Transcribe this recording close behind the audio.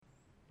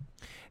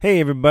Hey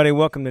everybody,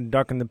 welcome to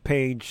Darken the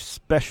Page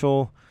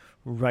special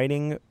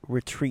writing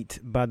retreat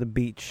by the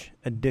beach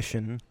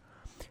edition.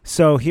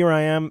 So here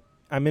I am,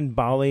 I'm in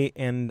Bali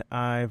and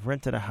I've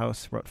rented a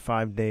house for about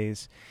 5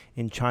 days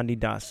in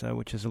Chandidasa,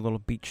 which is a little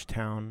beach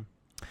town.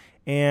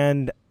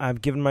 And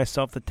I've given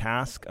myself the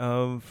task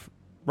of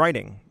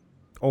writing,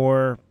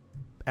 or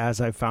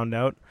as I've found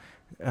out,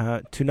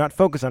 to not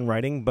focus on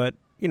writing, but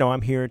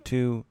I'm here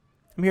to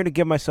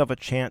give myself a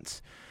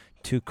chance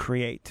to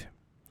create.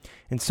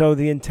 And so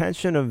the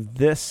intention of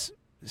this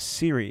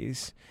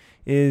series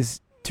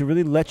is to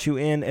really let you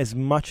in as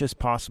much as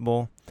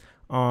possible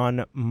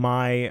on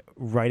my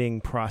writing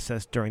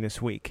process during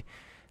this week.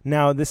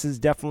 Now, this is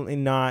definitely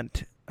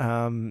not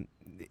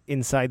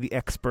inside the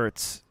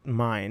expert's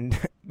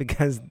mind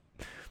because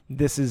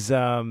this is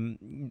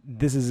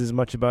as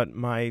much about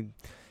my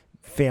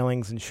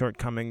failings and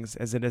shortcomings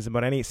as it is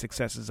about any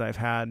successes I've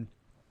had.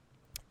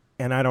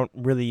 And I don't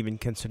really even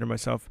consider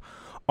myself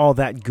all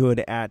that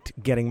good at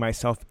getting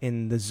myself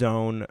in the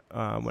zone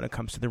when it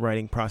comes to the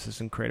writing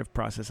process and creative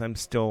process. I'm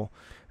still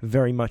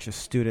very much a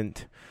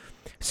student.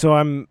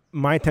 So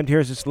my attempt here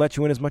is just to let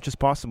you in as much as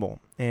possible.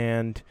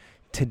 And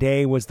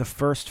today was the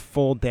first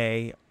full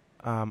day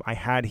I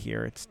had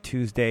here. It's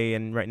Tuesday,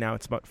 and right now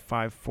it's about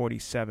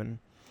 5:47.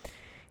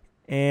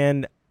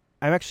 And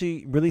I'm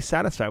actually really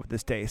satisfied with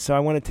this day. So I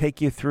want to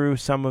take you through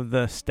some of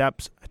the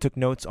steps. I took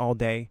notes all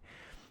day.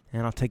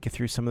 And I'll take you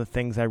through some of the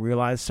things I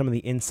realized, some of the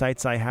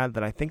insights I had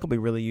that I think will be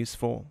really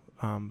useful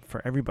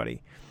for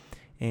everybody.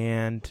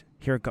 And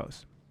here it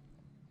goes.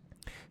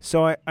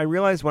 So I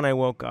realized when I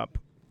woke up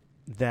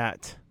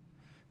that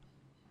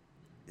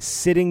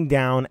sitting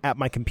down at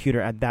my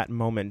computer at that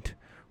moment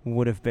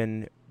would have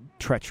been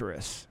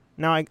treacherous.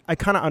 Now, I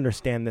kind of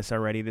understand this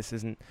already. This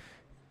isn't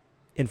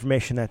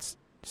information that's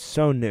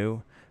so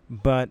new,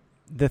 but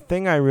the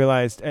thing I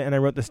realized, and I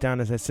wrote this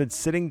down, is I said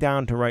sitting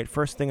down to write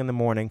first thing in the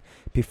morning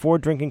before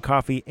drinking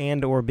coffee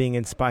and or being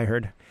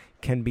inspired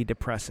can be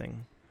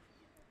depressing.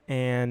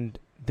 And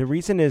the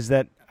reason is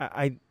that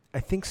I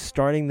think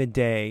starting the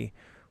day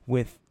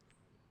with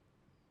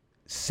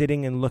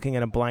sitting and looking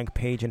at a blank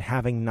page and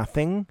having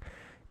nothing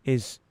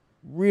is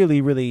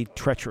really, really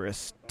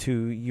treacherous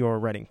to your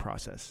writing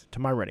process, to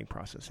my writing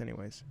process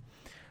anyways.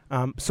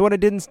 So what I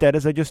did instead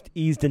is I just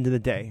eased into the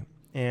day.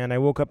 And I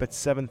woke up at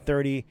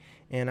 7:30,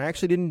 and I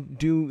actually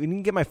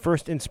didn't get my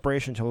first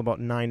inspiration until about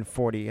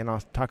 9:40, and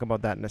I'll talk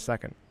about that in a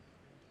second.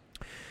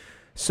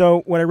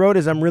 So what I wrote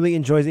is I'm really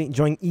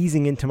enjoying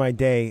easing into my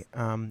day.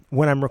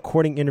 When I'm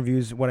recording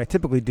interviews, what I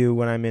typically do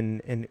when I'm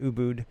in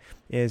Ubud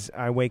is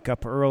I wake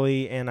up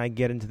early and I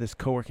get into this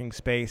co-working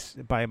space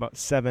by about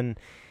 7,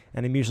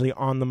 and I'm usually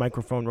on the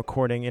microphone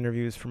recording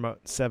interviews from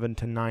about 7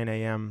 to 9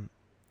 a.m.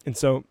 And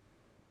so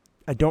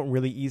I don't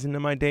really ease into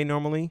my day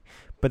normally,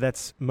 but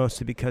that's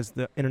mostly because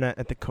the internet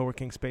at the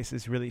co-working space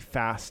is really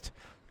fast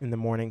in the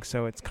morning,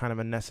 so it's kind of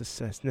a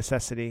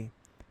necessity.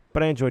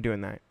 But I enjoy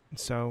doing that.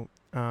 So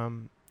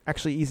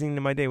actually easing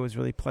into my day was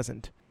really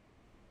pleasant.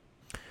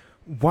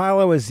 While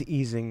I was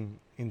easing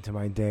into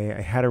my day,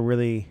 I had a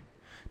really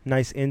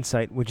nice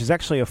insight, which is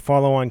actually a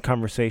follow-on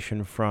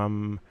conversation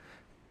from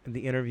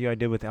the interview I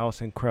did with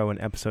Alison Crow in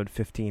episode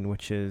 15,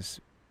 which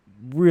is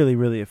really,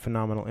 really a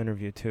phenomenal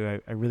interview too.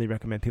 I really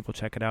recommend people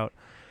check it out.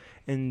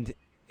 And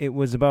it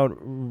was about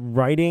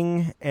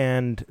writing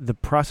and the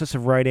process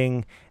of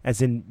writing, as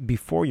in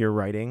before you're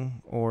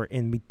writing or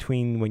in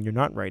between when you're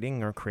not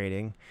writing or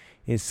creating,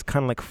 is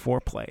kind of like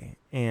foreplay.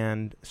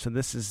 And so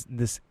this is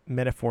this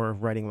metaphor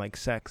of writing like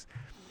sex.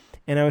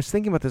 And I was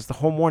thinking about this the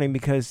whole morning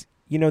because,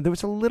 there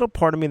was a little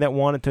part of me that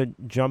wanted to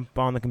jump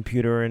on the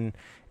computer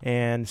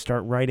and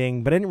start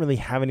writing, but I didn't really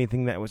have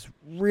anything that was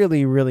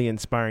really, really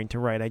inspiring to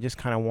write. I just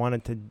kind of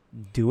wanted to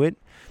do it.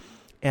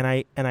 And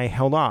I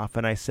held off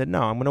and I said,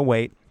 no, I'm going to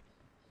wait.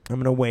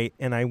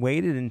 And I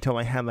waited until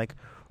I had like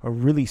a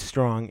really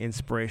strong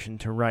inspiration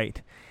to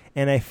write.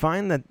 And I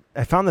found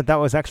that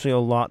was actually a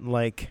lot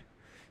like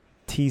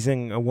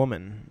teasing a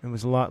woman. It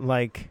was a lot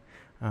like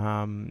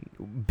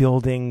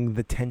building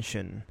the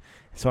tension.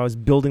 So I was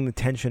building the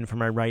tension for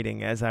my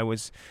writing as I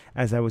was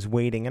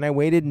waiting. And I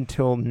waited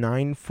until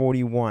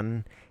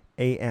 9:41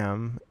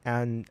 a.m.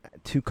 and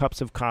 2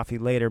 cups of coffee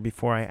later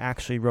before I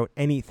actually wrote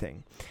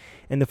anything.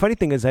 And the funny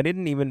thing is I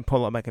didn't even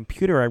pull up my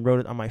computer. I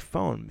wrote it on my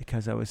phone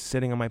because I was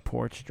sitting on my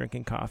porch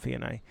drinking coffee,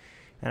 and I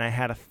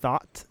had a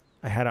thought.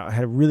 I had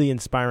a really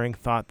inspiring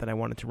thought that I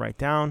wanted to write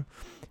down.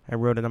 I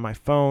wrote it on my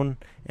phone,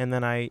 and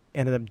then I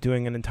ended up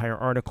doing an entire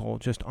article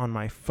just on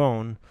my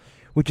phone,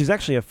 which is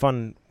actually a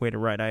fun way to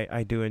write.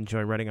 I do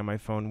enjoy writing on my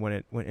phone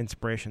when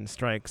inspiration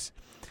strikes.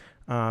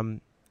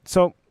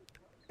 So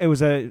it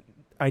was a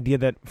idea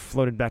that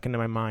floated back into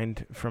my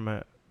mind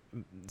from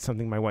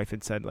something my wife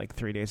had said like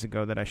 3 days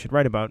ago that I should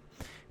write about.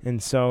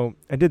 And so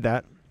I did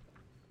that.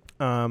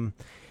 At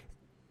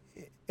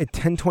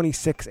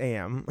 10:26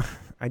 a.m.,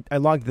 I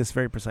logged this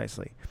very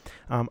precisely.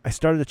 I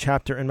started a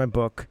chapter in my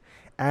book,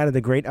 added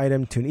a great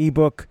item to an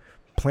ebook,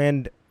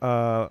 planned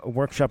a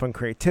workshop on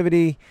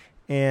creativity,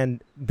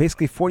 and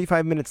basically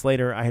 45 minutes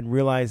later, I had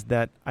realized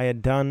that I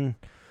had done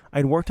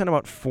I'd worked on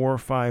about 4 or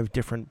 5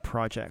 different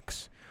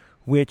projects,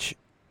 which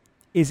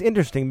is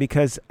interesting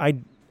because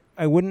I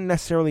wouldn't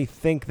necessarily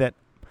think that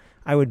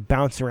I would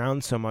bounce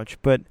around so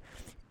much, but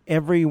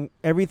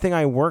everything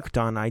I worked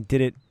on, I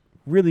did it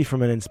really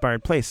from an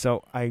inspired place.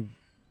 So I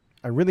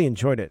really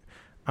enjoyed it.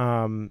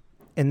 And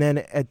then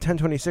at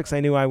 10:26,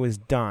 I knew I was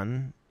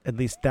done, at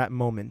least that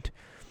moment,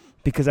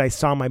 because I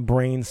saw my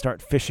brain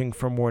start fishing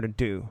for more to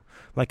do.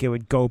 Like it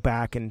would go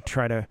back and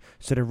try to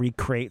sort of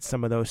recreate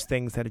some of those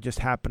things that had just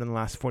happened in the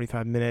last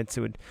 45 minutes.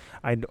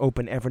 I'd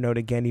open Evernote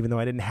again, even though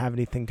I didn't have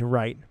anything to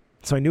write.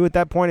 So I knew at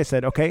that point, I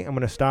said, okay, I'm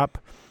going to stop.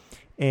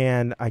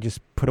 And I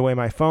just put away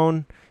my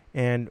phone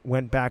and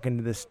went back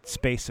into this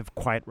space of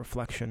quiet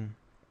reflection,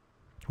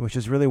 which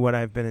is really what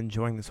I've been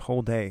enjoying this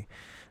whole day.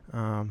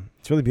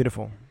 It's really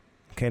beautiful.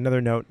 Okay,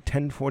 another note,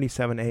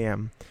 10:47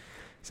 a.m.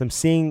 So I'm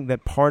seeing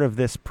that part of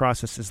this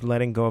process is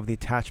letting go of the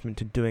attachment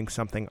to doing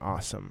something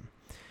awesome.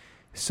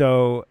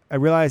 So I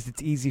realized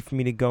it's easy for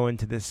me to go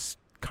into this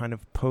kind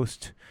of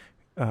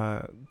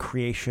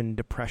post-creation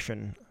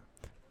depression.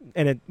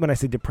 And when I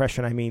say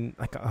depression, I mean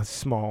like a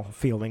small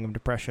feeling of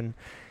depression.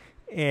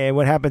 And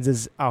what happens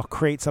is I'll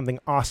create something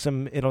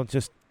awesome.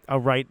 I'll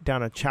write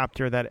down a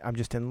chapter that I'm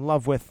just in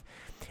love with.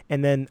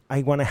 And then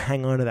I want to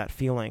hang on to that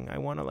feeling. I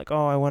want to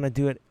I want to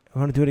do it. I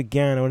want to do it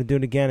again. I want to do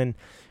it again.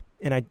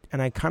 And I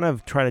kind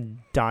of try to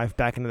dive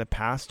back into the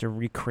past to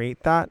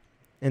recreate that.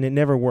 And it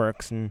never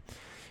works. And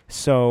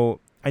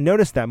so I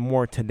noticed that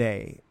more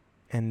today.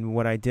 And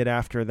what I did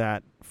after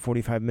that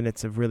 45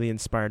 minutes of really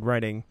inspired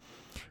writing,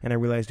 and I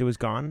realized it was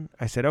gone,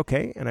 I said,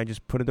 okay. And I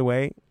just put it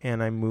away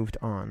and I moved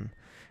on.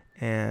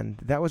 And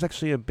that was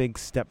actually a big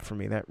step for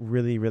me. That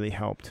really, really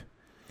helped.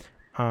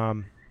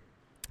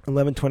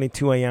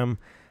 11:22 a.m.,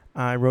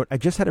 I wrote, I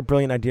just had a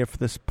brilliant idea for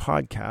this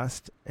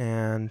podcast,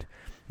 and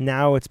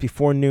now it's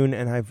before noon,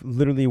 and I've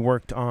literally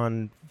worked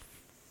on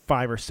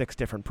 5 or 6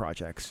 different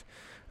projects.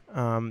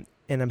 And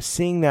I'm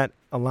seeing that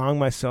allowing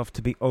myself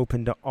to be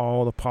open to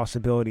all the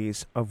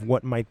possibilities of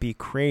what might be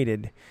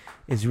created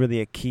is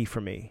really a key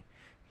for me.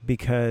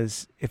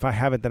 Because if I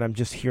have it that I'm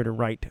just here to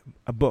write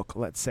a book,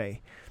 let's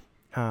say,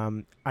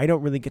 I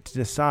don't really get to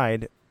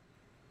decide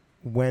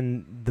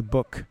when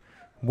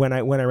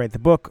I write the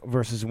book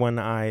versus when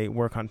I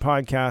work on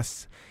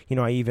podcasts.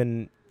 I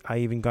even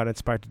got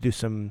inspired to do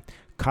some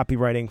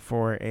copywriting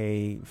for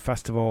a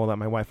festival that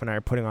my wife and I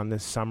are putting on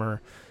this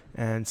summer.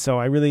 And so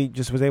I really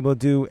just was able to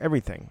do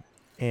everything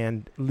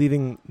and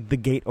leaving the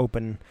gate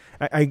open.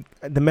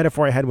 The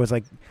metaphor I had was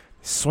like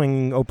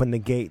swinging open the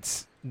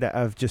gates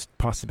of just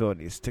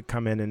possibilities to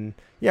come in, and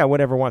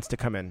whatever wants to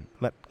come in,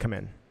 let come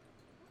in.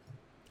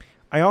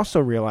 I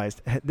also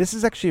realized this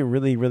is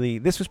actually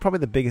this was probably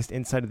the biggest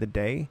insight of the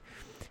day.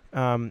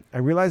 I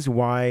realized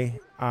why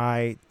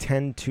I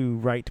tend to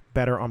write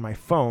better on my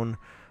phone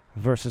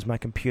versus my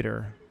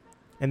computer.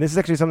 And this is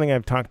actually something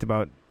I've talked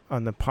about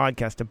on the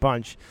podcast a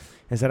bunch,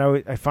 is that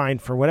I find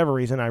for whatever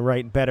reason I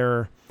write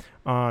better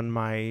on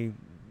my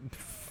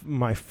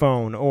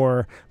phone,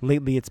 or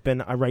lately it's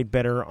been I write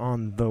better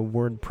on the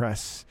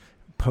WordPress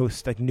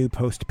post, like new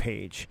post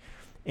page.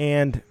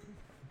 And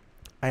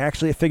I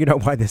actually figured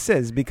out why this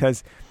is,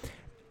 because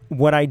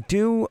what I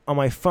do on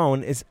my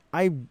phone is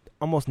I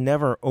almost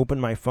never open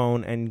my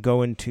phone and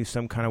go into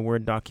some kind of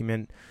Word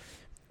document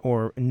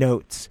or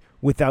notes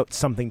without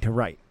something to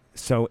write.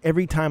 So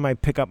every time I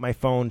pick up my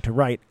phone to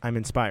write, I'm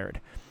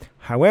inspired.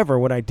 However,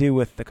 what I do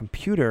with the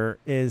computer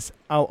is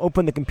I'll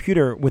open the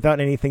computer without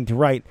anything to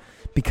write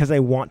because I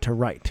want to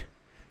write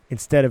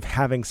instead of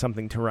having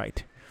something to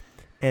write.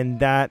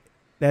 And that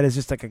is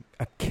just like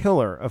a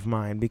killer of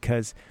mine,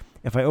 because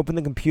if I open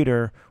the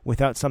computer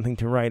without something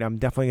to write, I'm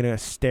definitely going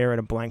to stare at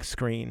a blank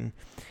screen.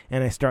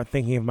 And I start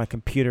thinking of my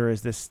computer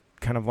as this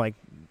kind of like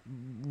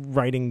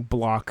writing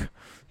block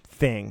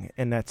thing.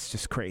 And that's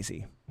just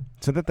crazy.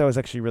 So that was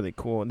actually really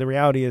cool. And the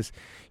reality is,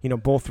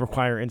 both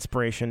require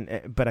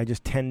inspiration, but I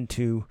just tend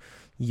to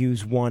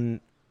use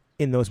one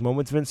in those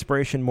moments of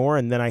inspiration more.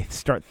 And then I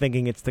start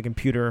thinking it's the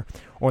computer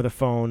or the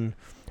phone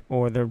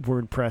or the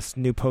WordPress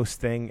new post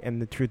thing.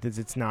 And the truth is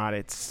it's not.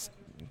 It's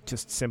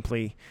just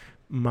simply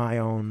my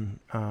own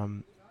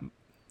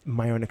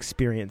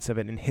experience of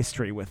it and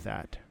history with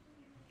that.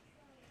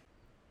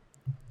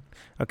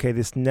 Okay,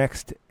 this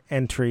next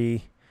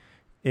entry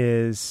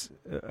is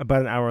about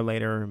an hour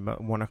later,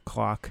 about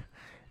 1:00,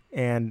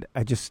 and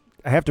I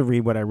have to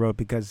read what I wrote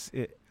because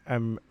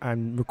I'm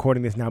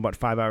recording this now about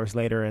 5 hours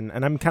later, and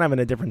I'm kind of in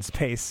a different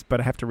space, but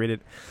I have to read it.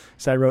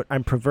 So I wrote,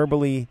 I'm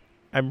proverbially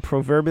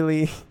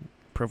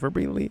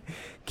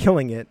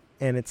killing it,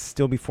 and it's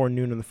still before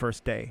noon on the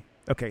first day.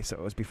 Okay, so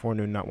it was before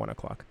noon, not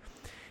 1:00.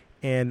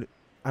 And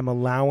I'm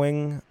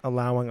allowing. I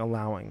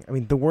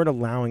mean, the word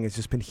allowing has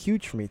just been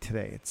huge for me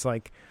today.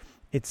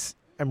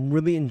 I'm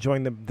really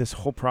enjoying this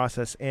whole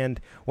process.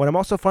 And what I'm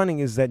also finding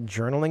is that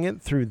journaling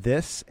it through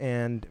this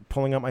and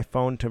pulling out my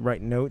phone to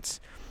write notes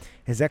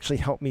has actually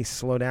helped me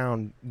slow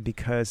down,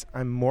 because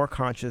I'm more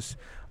conscious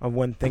of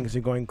when things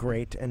are going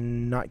great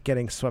and not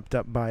getting swept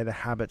up by the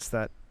habits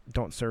that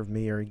don't serve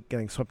me or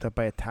getting swept up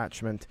by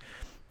attachment.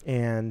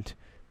 And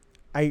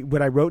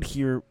what I wrote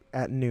here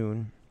at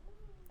noon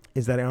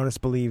is that I honestly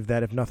believe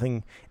that if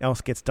nothing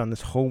else gets done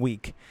this whole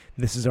week,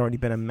 this has already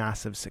been a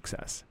massive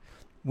success,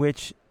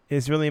 which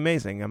is really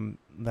amazing.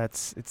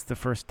 It's the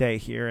first day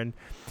here,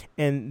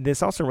 and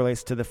this also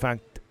relates to the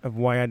fact of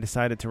why I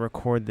decided to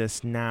record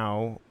this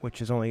now,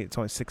 which is it's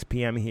only 6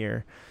 p.m.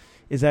 here,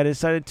 is that I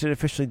decided to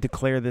officially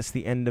declare this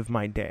the end of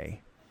my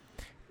day.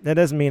 That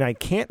doesn't mean I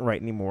can't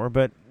write anymore,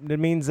 but it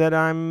means that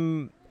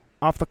I'm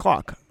off the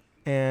clock.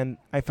 And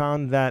I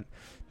found that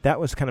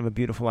was kind of a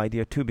beautiful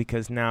idea too,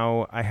 because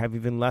now I have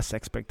even less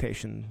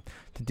expectation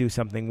to do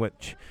something,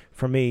 which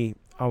for me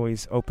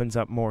always opens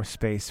up more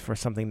space for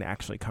something to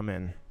actually come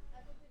in.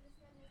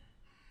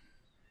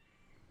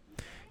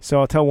 So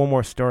I'll tell one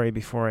more story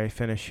before I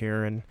finish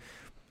here, and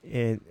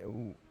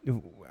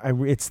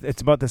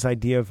it's about this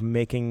idea of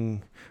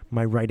making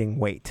my writing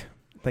wait,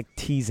 like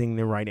teasing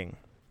the writing.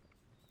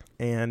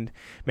 And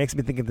it makes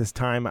me think of this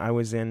time I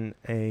was in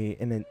a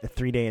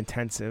 3-day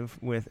intensive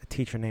with a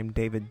teacher named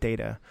David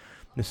Data.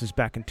 This was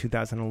back in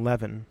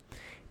 2011.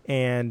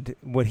 And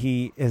what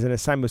his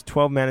assignment was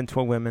 12 men and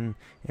 12 women,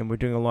 and we're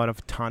doing a lot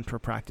of tantra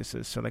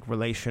practices, so like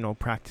relational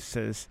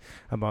practices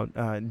about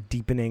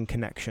deepening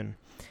connection.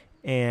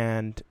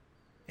 And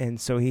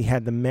so he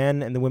had the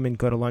men and the women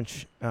go to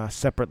lunch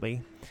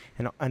separately.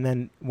 And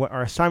then what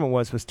our assignment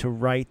was to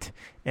write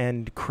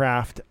and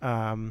craft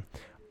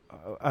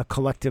a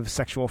collective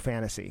sexual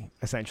fantasy,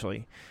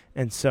 essentially.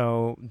 And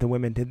so the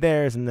women did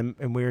theirs,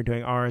 and we were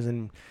doing ours,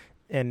 and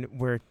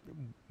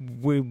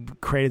we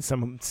created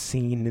some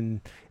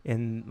scene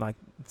in like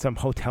some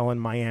hotel in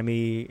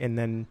Miami, and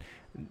then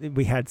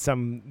we had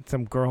some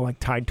girl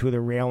like tied to the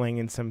railing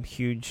in some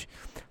huge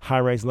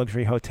high-rise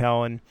luxury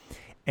hotel,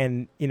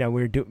 and we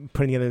were putting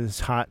together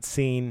this hot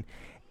scene,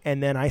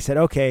 and then I said,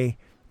 okay,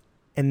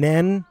 and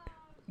then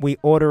we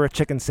order a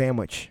chicken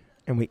sandwich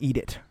and we eat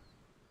it,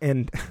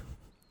 and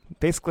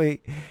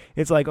basically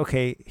it's like,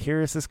 okay,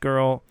 here's this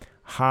girl,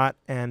 hot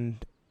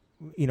and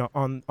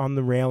on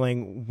the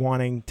railing,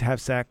 wanting to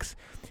have sex,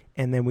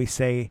 and then we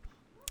say,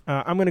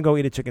 I'm going to go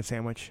eat a chicken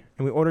sandwich,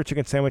 and we order a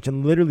chicken sandwich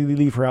and literally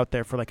leave her out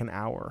there for like an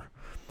hour.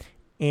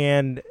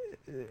 And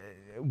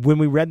when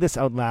we read this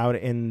out loud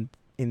in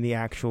the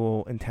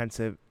actual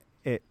intensive,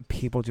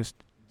 people just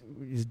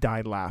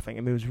died laughing.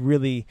 I mean, it was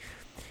really,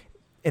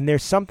 and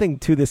there's something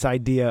to this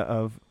idea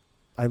of,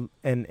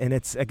 and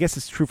it's, I guess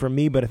it's true for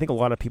me, but I think a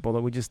lot of people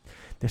that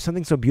there's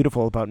something so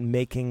beautiful about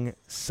making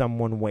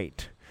someone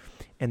wait.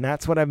 And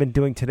that's what I've been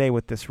doing today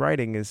with this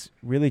writing, is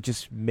really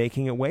just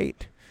making it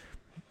wait.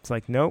 It's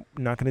like, nope,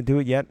 not going to do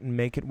it yet, and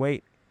make it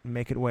wait.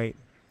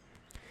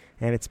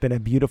 And it's been a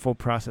beautiful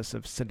process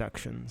of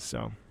seduction.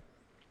 So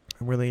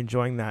I'm really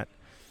enjoying that.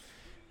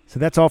 So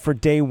that's all for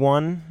day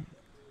one.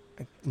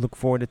 I look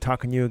forward to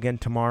talking to you again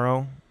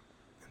tomorrow.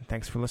 And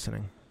thanks for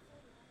listening.